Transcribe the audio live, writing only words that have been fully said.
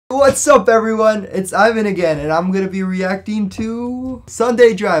What's up everyone? It's Ivan again and I'm gonna be reacting to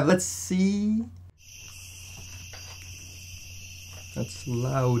Sunday Drive. Let's see. That's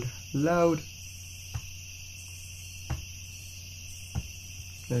loud.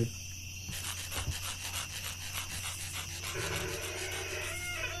 Okay.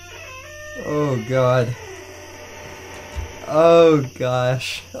 Oh god. Oh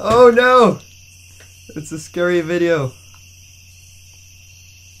gosh. Oh no! It's a scary video.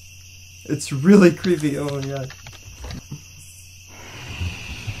 It's really creepy. Oh my god.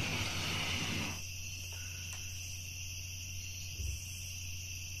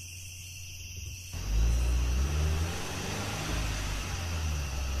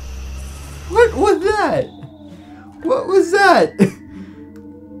 What was that? What was that?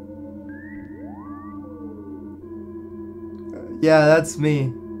 Yeah, that's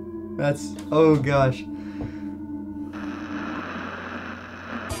me. That's, oh gosh.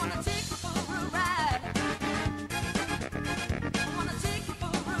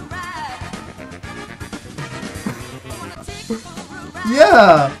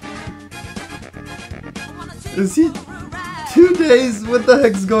 Yeah! Is he 2 days? What the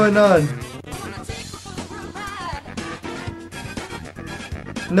heck's going on?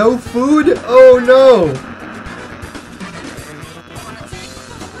 No food? Oh no!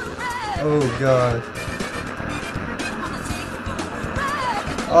 Oh god.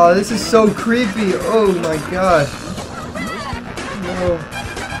 Oh, this is so creepy. Oh my gosh. No.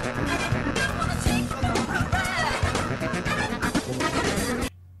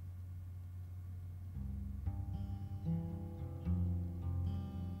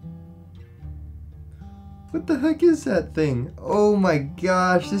 What the heck is that thing? Oh my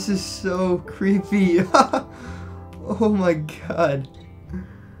gosh, this is so creepy. Oh my god.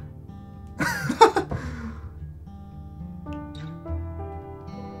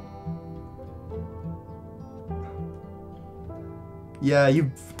 Yeah,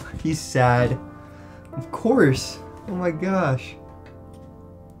 he's sad. Of course. Oh my gosh.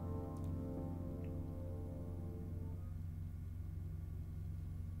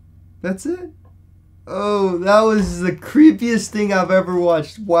 That's it? Oh, that was the creepiest thing I've ever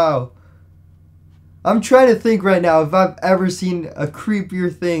watched. Wow. I'm trying to think right now if I've ever seen a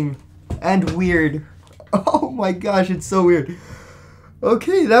creepier thing and weird. Oh my gosh, it's so weird.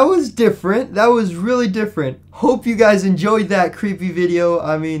 Okay, that was different. That was really different. Hope you guys enjoyed that creepy video.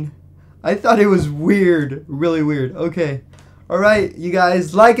 I mean, I thought it was weird. Really weird. Okay. Alright, you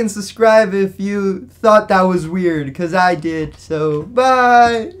guys, like and subscribe if you thought that was weird, because I did. So,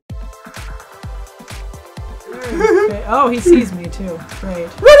 bye! Okay. Oh, he sees me too. Great.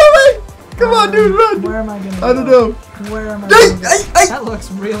 Run away! Come on, dude, run! Where am I gonna go? I don't know. Where am I gonna go? That looks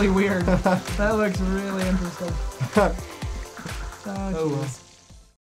really weird. That looks really interesting. Oh, well.